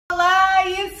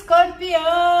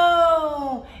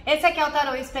Escorpião! Esse aqui é o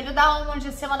tarô Espelho da Alma,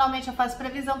 onde semanalmente eu faço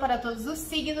previsão para todos os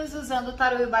signos usando o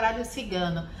tarô e o baralho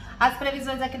cigano. As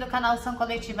previsões aqui do canal são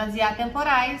coletivas e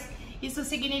atemporais. Isso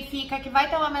significa que vai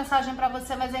ter uma mensagem para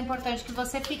você, mas é importante que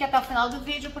você fique até o final do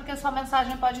vídeo, porque sua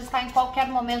mensagem pode estar em qualquer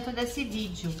momento desse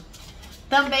vídeo.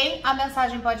 Também a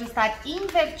mensagem pode estar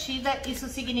invertida, isso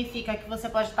significa que você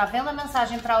pode estar vendo a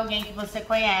mensagem para alguém que você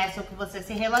conhece ou que você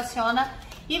se relaciona,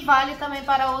 e vale também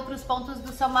para outros pontos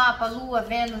do seu mapa, Lua,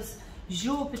 Vênus,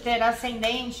 Júpiter,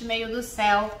 ascendente, meio do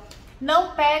céu.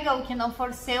 Não pega o que não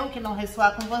for seu, o que não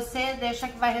ressoar com você, deixa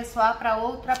que vai ressoar para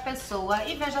outra pessoa.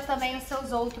 E veja também os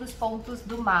seus outros pontos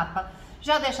do mapa.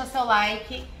 Já deixa seu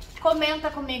like,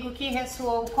 comenta comigo o que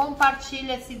ressoou,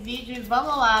 compartilha esse vídeo e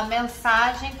vamos lá,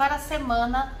 mensagem para a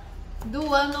semana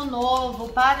do ano novo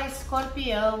para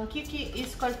Escorpião. O que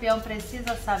Escorpião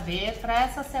precisa saber para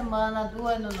essa semana do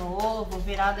ano novo,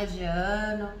 virada de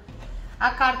ano? A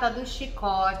carta do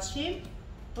chicote.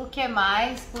 O que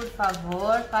mais, por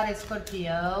favor, para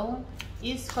Escorpião?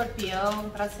 Escorpião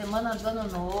para a semana do ano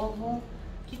novo. O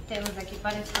que temos aqui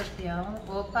para Escorpião?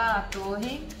 Opa, a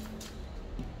torre.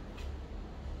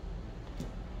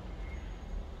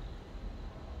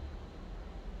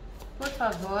 Por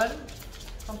favor,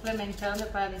 complementando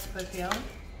para Escorpião.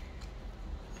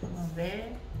 Vamos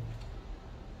ver.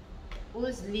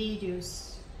 Os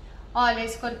lírios. Olha,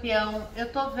 Escorpião,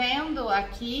 eu tô vendo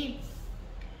aqui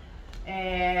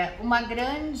uma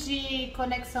grande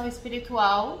conexão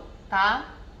espiritual, tá?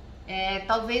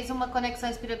 Talvez uma conexão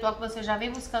espiritual que você já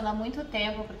vem buscando há muito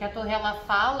tempo, porque a torre ela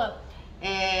fala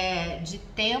de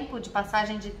tempo, de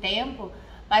passagem de tempo,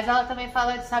 mas ela também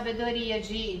fala de sabedoria,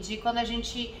 de quando a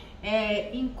gente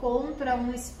encontra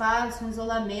um espaço, um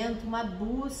isolamento, uma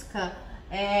busca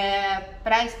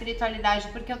para a espiritualidade.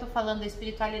 Por que eu tô falando da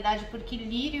espiritualidade? Porque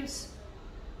lírios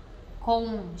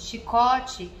com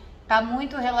chicote tá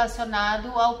muito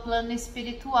relacionado ao plano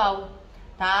espiritual,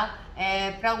 tá?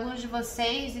 Para alguns de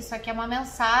vocês isso aqui é uma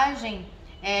mensagem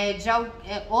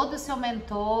ou do seu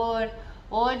mentor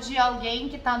ou de alguém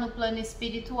que tá no plano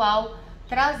espiritual,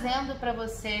 trazendo para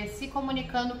você, se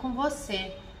comunicando com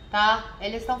você, tá?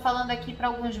 Eles estão falando aqui para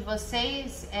alguns de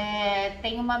vocês,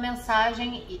 tem uma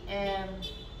mensagem,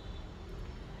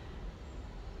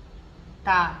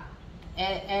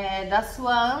 da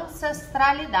sua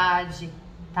ancestralidade,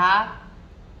 tá?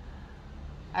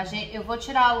 Eu vou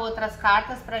tirar outras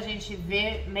cartas pra gente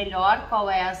ver melhor qual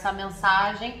é essa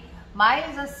mensagem,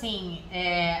 mas assim,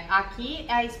 aqui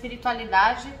a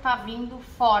espiritualidade tá vindo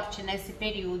forte nesse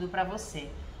período pra você,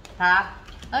 tá?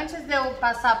 Antes de eu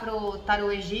passar pro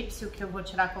tarô egípcio, que eu vou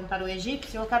tirar com o tarô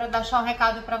egípcio, eu quero deixar um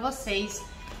recado pra vocês.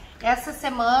 Essa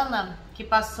semana que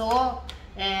passou,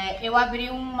 eu abri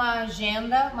uma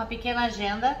agenda, uma pequena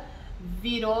agenda,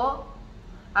 virou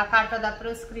a carta da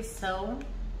proscrição,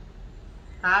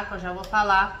 tá? Que eu já vou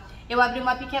falar. Eu abri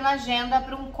uma pequena agenda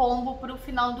para um combo para o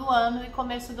final do ano e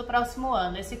começo do próximo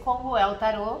ano. Esse combo é o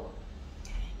tarô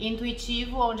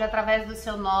intuitivo, onde através do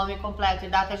seu nome completo e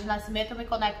data de nascimento eu me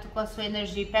conecto com a sua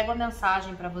energia e pego a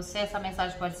mensagem para você. Essa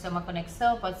mensagem pode ser uma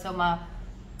conexão, pode ser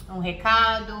um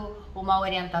recado, uma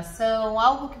orientação,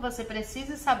 algo que você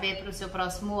precisa saber para o seu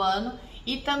próximo ano.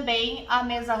 E também a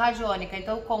mesa radiônica.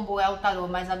 Então o combo é o tarô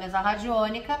mais a mesa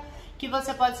radiônica, que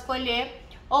você pode escolher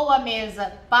ou a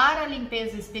mesa para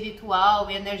limpeza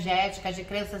espiritual e energética de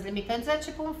crenças limitantes, é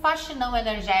tipo um faxinão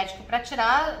energético para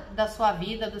tirar da sua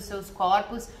vida, dos seus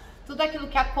corpos, tudo aquilo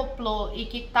que acoplou e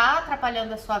que está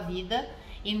atrapalhando a sua vida.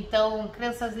 Então,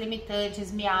 crenças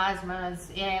limitantes, miasmas,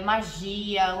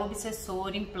 magia,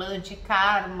 obsessor, implante,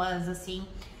 karmas, assim,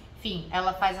 enfim,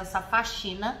 ela faz essa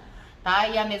faxina, tá?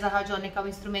 E a mesa radiônica é um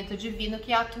instrumento divino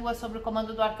que atua sob o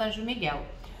comando do arcanjo Miguel.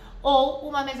 Ou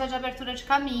uma mesa de abertura de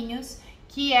caminhos,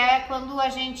 que é quando a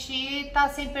gente tá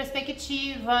sem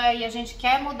perspectiva e a gente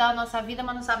quer mudar a nossa vida,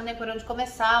 mas não sabe nem por onde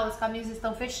começar, os caminhos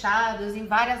estão fechados em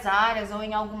várias áreas ou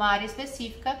em alguma área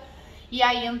específica. E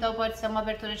aí, então, pode ser uma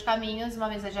abertura de caminhos, uma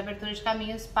mesa de abertura de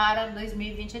caminhos para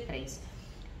 2023.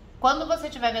 Quando você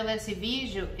estiver vendo esse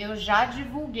vídeo, eu já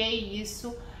divulguei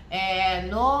isso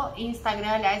no Instagram.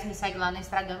 Aliás, me segue lá no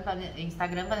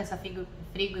Instagram vanessafrigo,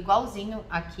 igualzinho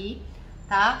aqui,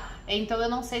 tá? Então, eu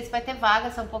não sei se vai ter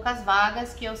vagas, são poucas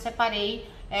vagas que eu separei.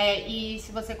 E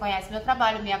se você conhece meu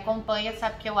trabalho, me acompanha,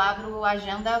 sabe que eu abro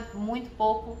agenda muito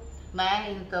pouco,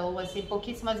 né? Então, assim,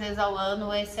 pouquíssimas vezes ao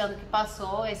ano. Esse ano que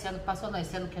passou não,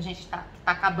 esse ano que a gente tá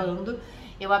acabando,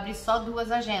 eu abri só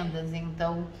 2 agendas.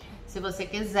 Então, se você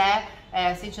quiser,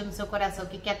 sentir no seu coração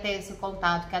que quer ter esse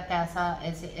contato, quer ter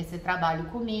esse trabalho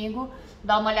comigo,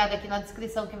 dá uma olhada aqui na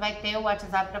descrição que vai ter o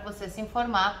WhatsApp para você se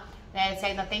informar, se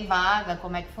ainda tem vaga,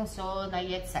 como é que funciona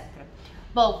e etc.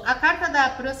 Bom, a carta da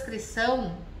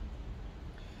proscrição,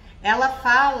 ela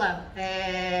fala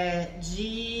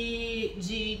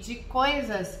de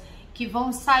coisas que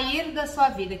vão sair da sua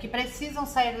vida, que precisam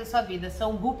sair da sua vida,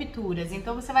 são rupturas.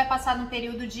 Então você vai passar num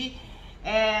período de,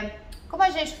 como a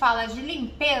gente fala, de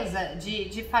limpeza,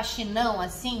 de faxinão,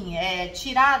 assim,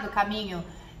 tirar do caminho.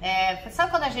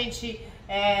 Sabe quando a gente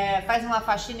faz uma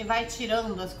faxina e vai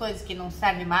tirando as coisas que não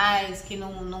servem mais, que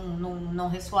não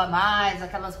ressoa mais,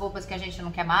 aquelas roupas que a gente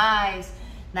não quer mais,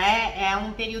 né? É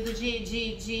um período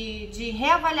de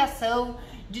reavaliação,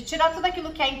 de tirar tudo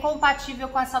aquilo que é incompatível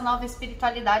com essa nova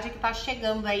espiritualidade que tá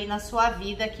chegando aí na sua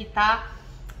vida, que tá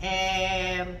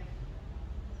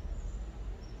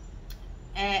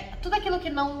tudo aquilo que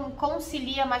não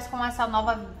concilia mais com essa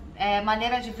nova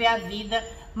maneira de ver a vida,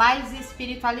 mais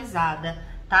espiritualizada,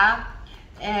 tá?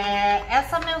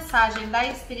 Essa mensagem da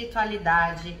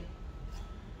espiritualidade,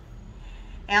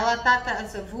 ela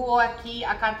voou aqui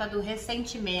a carta do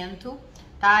ressentimento,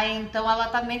 tá? Então ela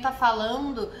também tá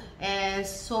falando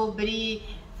sobre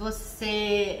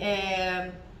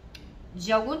você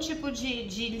de algum tipo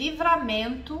de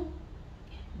livramento,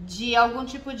 de algum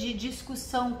tipo de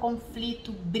discussão,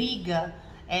 conflito, briga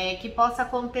que possa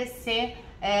acontecer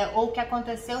ou que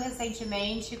aconteceu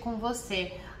recentemente com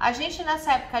você. A gente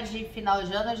nessa época de final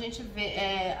de ano, a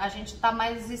gente tá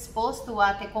mais exposto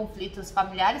a ter conflitos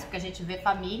familiares, porque a gente vê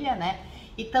família, né?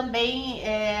 E também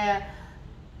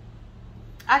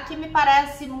aqui me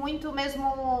parece muito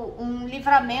mesmo um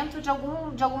livramento de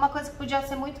alguma coisa que podia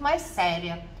ser muito mais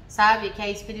séria, sabe? Que a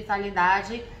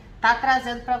espiritualidade tá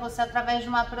trazendo para você através de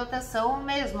uma proteção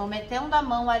mesmo, metendo a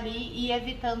mão ali e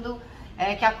evitando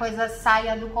que a coisa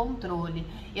saia do controle.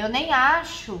 Eu nem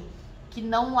acho que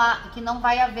não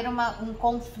vai haver um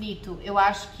conflito. Eu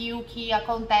acho que o que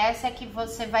acontece é que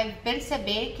você vai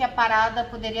perceber que a parada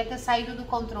poderia ter saído do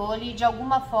controle e de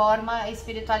alguma forma a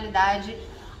espiritualidade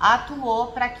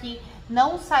atuou para que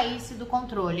não saísse do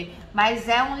controle, mas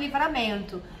é um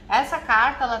livramento. Essa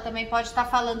carta ela também pode estar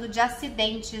falando de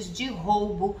acidentes, de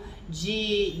roubo,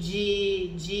 de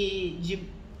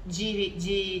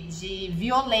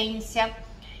violência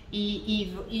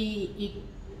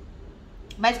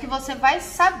mas que você vai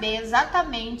saber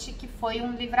exatamente que foi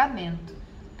um livramento,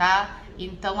 tá?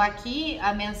 Então aqui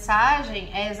a mensagem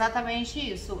é exatamente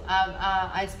isso.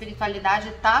 A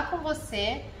espiritualidade tá com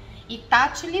você e tá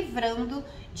te livrando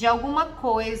de alguma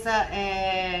coisa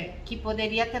que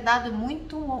poderia ter dado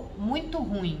muito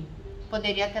ruim.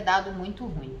 Poderia ter dado muito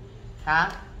ruim, tá?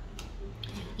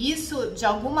 Isso de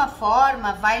alguma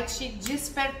forma vai te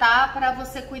despertar para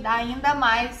você cuidar ainda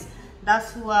mais da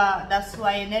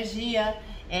sua energia,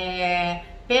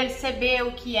 perceber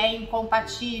o que é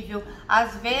incompatível.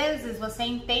 Às vezes você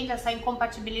entende essa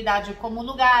incompatibilidade como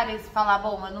lugares, falar,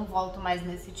 bom, eu não volto mais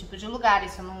nesse tipo de lugar,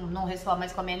 isso não ressoa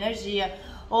mais com a minha energia,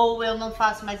 ou eu não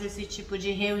faço mais esse tipo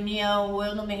de reunião, ou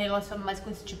eu não me relaciono mais com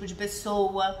esse tipo de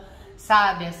pessoa,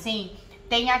 sabe, assim.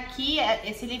 Tem aqui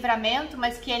esse livramento,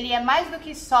 mas que ele é mais do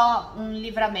que só um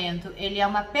livramento, ele é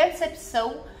uma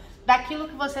percepção daquilo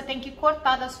que você tem que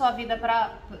cortar da sua vida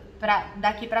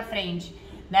daqui pra frente,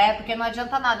 né? Porque não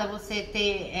adianta nada você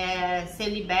ser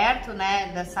liberto,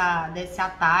 né, desse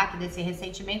ataque, desse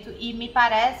ressentimento, e me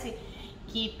parece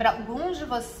que para alguns de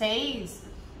vocês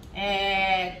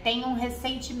tem um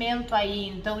ressentimento aí,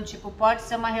 então tipo, pode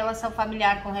ser uma relação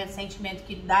familiar com ressentimento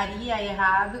que daria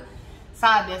errado,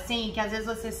 sabe, assim, que às vezes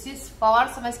você se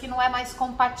esforça, mas que não é mais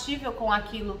compatível com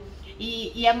aquilo,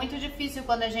 e é muito difícil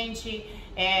quando a gente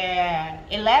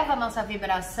eleva a nossa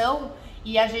vibração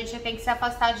e a gente tem que se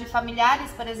afastar de familiares,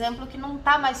 por exemplo, que não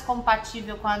tá mais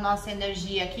compatível com a nossa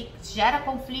energia, que gera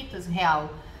conflitos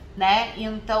real, né?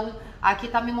 Então aqui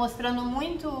tá me mostrando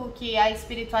muito que a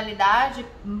espiritualidade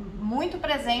muito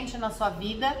presente na sua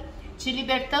vida, te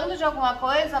libertando de alguma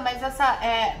coisa,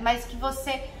 mas que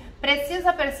você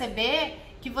precisa perceber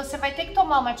que você vai ter que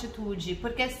tomar uma atitude,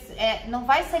 porque não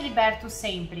vai ser liberto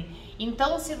sempre.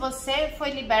 Então, se você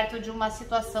foi liberto de uma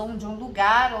situação, de um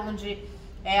lugar onde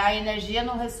a energia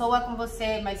não ressoa com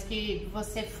você, mas que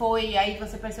você foi, aí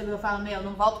você percebeu, fala, meu,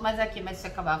 não volto mais aqui, mas se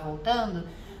acabar voltando,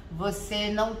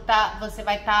 você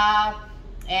vai estar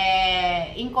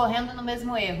incorrendo no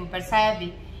mesmo erro,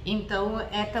 percebe? Então,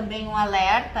 é também um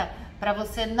alerta para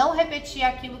você não repetir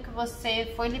aquilo que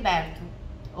você foi liberto,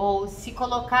 ou se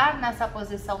colocar nessa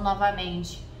posição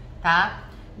novamente, tá?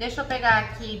 Deixa eu pegar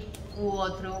aqui o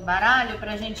outro baralho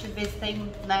pra gente ver se tem,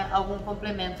 né, algum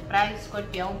complemento para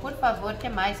Escorpião, por favor. Que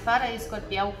mais para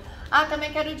Escorpião?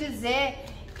 Também quero dizer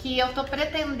que eu tô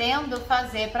pretendendo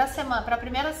fazer para a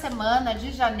primeira semana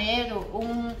de janeiro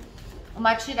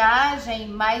uma tiragem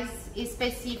mais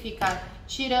específica,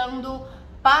 tirando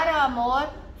para amor,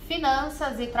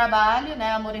 finanças e trabalho,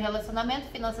 né? Amor e relacionamento,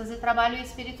 finanças e trabalho e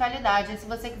espiritualidade. E se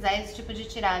você quiser esse tipo de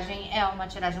tiragem, é uma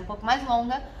tiragem um pouco mais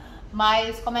longa,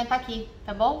 mas comenta aqui,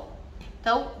 tá bom?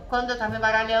 Então, quando eu tava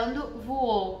embaralhando,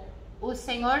 voou o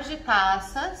Senhor de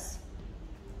Taças,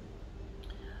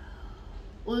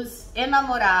 os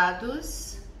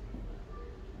enamorados,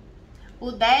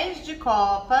 o 10 de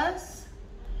copas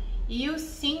e o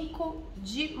 5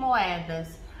 de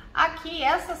moedas. Aqui,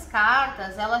 essas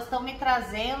cartas, elas estão me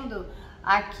trazendo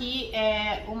aqui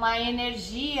uma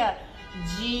energia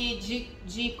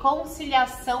de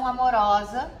conciliação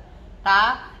amorosa,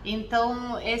 tá?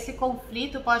 Então, esse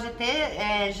conflito pode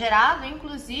ter gerado,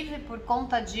 inclusive, por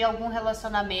conta de algum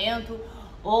relacionamento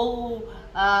ou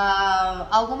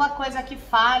alguma coisa que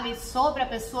fale sobre a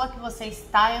pessoa que você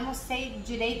está. Eu não sei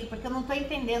direito, porque eu não estou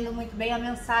entendendo muito bem a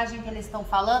mensagem que eles estão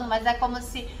falando, mas é como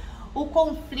se o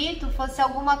conflito fosse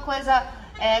alguma coisa,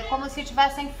 como se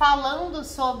estivessem falando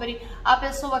sobre a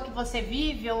pessoa que você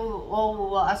vive,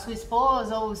 ou a sua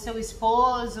esposa, ou o seu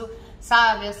esposo,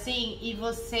 sabe, assim, e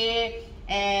você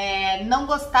não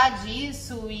gostar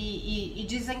disso e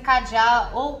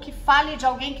desencadear, ou que fale de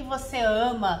alguém que você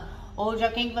ama, ou de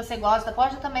alguém que você gosta.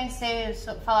 Pode também ser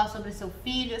falar sobre seu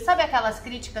filho, sabe aquelas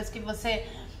críticas que você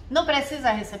não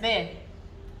precisa receber?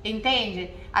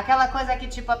 Entende? Aquela coisa que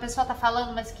tipo a pessoa tá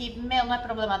falando, mas que, não é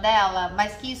problema dela,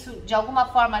 mas que isso de alguma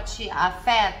forma te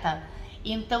afeta.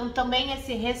 Então também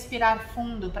esse respirar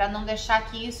fundo para não deixar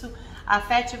que isso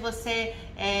afete você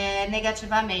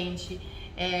negativamente.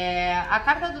 A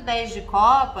carta do 10 de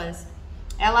copas,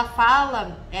 ela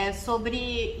fala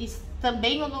sobre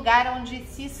também o lugar onde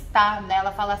se está, né?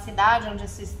 Ela fala a cidade onde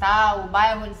se está, o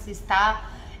bairro onde se está.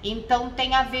 Então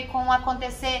tem a ver com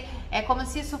acontecer, é como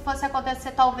se isso fosse acontecer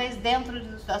talvez dentro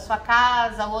da sua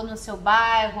casa, ou no seu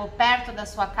bairro, ou perto da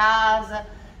sua casa,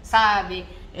 sabe?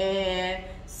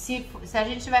 Se a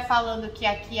gente estiver falando que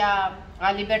aqui a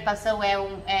libertação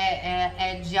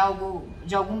é de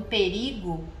algum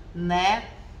perigo, né?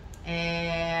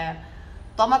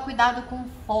 Toma cuidado com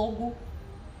fogo,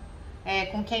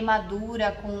 com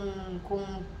queimadura,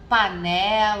 com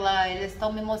panela. Eles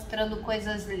estão me mostrando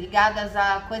coisas ligadas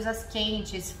a coisas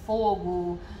quentes,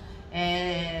 fogo,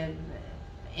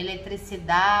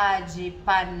 eletricidade,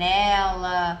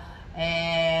 panela,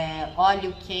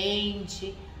 óleo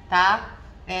quente, tá?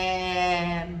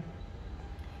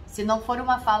 Se não for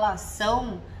uma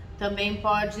falação, também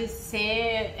pode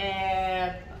ser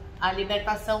a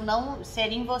libertação não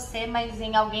ser em você, mas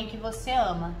em alguém que você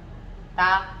ama,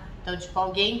 tá? Então, tipo,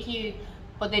 alguém que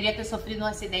poderia ter sofrido um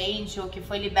acidente ou que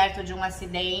foi liberto de um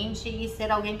acidente e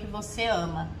ser alguém que você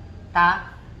ama,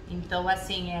 tá? Então,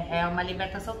 assim, é uma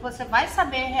libertação que você vai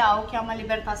saber real que é uma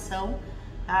libertação,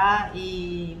 tá?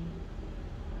 E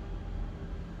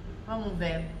vamos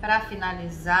ver, pra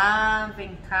finalizar,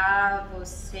 vem cá,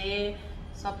 você,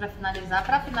 só pra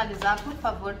finalizar, por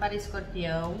favor, para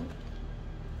Escorpião.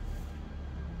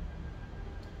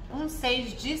 Um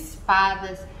 6 de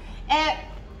espadas.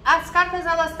 As cartas,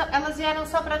 elas vieram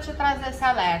só para te trazer esse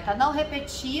alerta. Não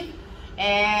repetir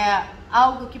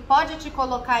algo que pode te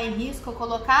colocar em risco,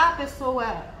 colocar a pessoa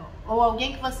ou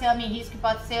alguém que você ama em risco, que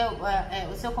pode ser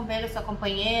o seu companheiro, sua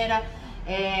companheira,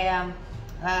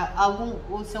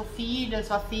 o seu filho, a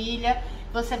sua filha.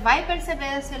 Você vai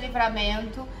perceber esse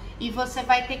livramento e você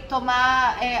vai ter que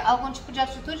tomar algum tipo de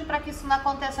atitude para que isso não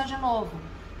aconteça de novo,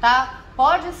 tá?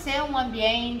 Pode ser um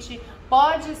ambiente,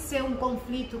 pode ser um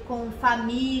conflito com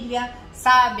família,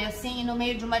 sabe? Assim, no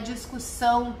meio de uma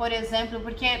discussão, por exemplo,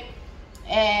 porque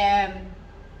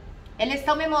eles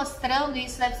estão me mostrando, e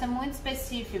isso deve ser muito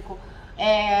específico,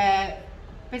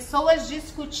 pessoas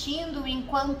discutindo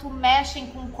enquanto mexem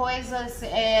com coisas,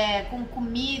 com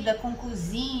comida, com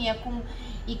cozinha,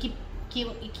 e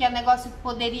que o negócio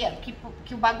poderia,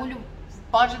 que o bagulho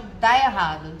pode dar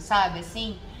errado, sabe?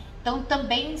 Assim. Então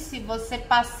também, se você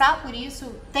passar por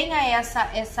isso, tenha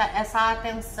essa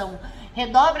atenção.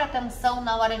 Redobre a atenção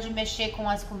na hora de mexer com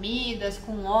as comidas,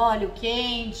 com óleo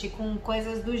quente, com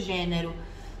coisas do gênero.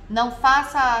 Não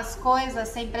faça as coisas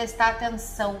sem prestar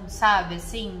atenção, sabe?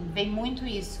 Assim, vem muito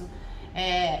isso.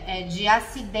 De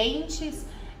acidentes,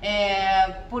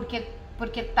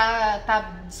 porque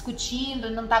tá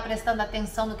discutindo, não tá prestando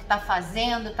atenção no que tá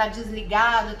fazendo, tá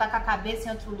desligado, tá com a cabeça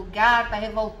em outro lugar, tá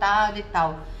revoltado e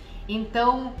tal.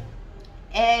 Então,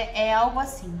 é algo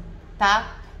assim,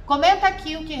 tá? Comenta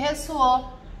aqui o que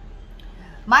ressoou.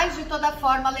 Mas, de toda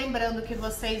forma, lembrando que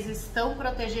vocês estão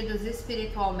protegidos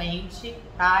espiritualmente,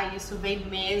 tá? Isso vem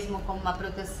mesmo como uma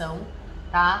proteção,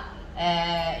 tá?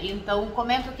 Então,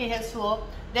 comenta o que ressoou,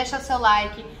 deixa seu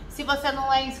like. Se você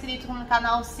não é inscrito no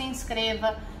canal, se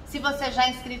inscreva. Se você já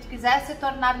é inscrito, quiser se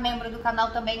tornar membro do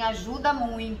canal, também ajuda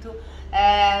muito.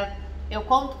 Eu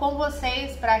conto com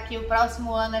vocês para que o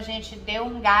próximo ano a gente dê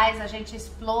um gás, a gente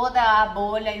exploda a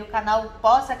bolha e o canal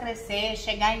possa crescer,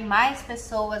 chegar em mais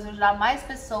pessoas, ajudar mais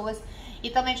pessoas. E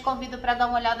também te convido para dar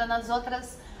uma olhada nos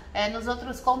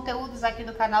outros conteúdos aqui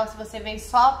do canal. Se você vem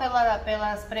só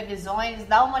pelas previsões,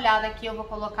 dá uma olhada aqui, eu vou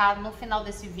colocar no final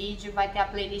desse vídeo, vai ter a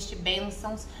playlist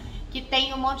Bênçãos, que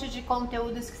tem um monte de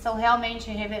conteúdos que são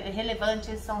realmente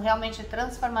relevantes, são realmente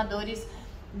transformadores,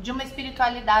 de uma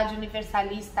espiritualidade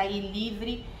universalista e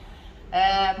livre,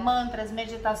 mantras,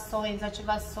 meditações,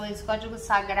 ativações, códigos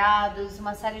sagrados,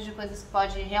 uma série de coisas que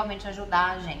pode realmente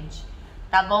ajudar a gente,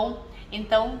 tá bom?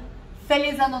 Então,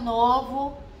 feliz ano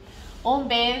novo, um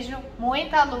beijo,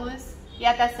 muita luz e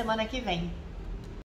até semana que vem.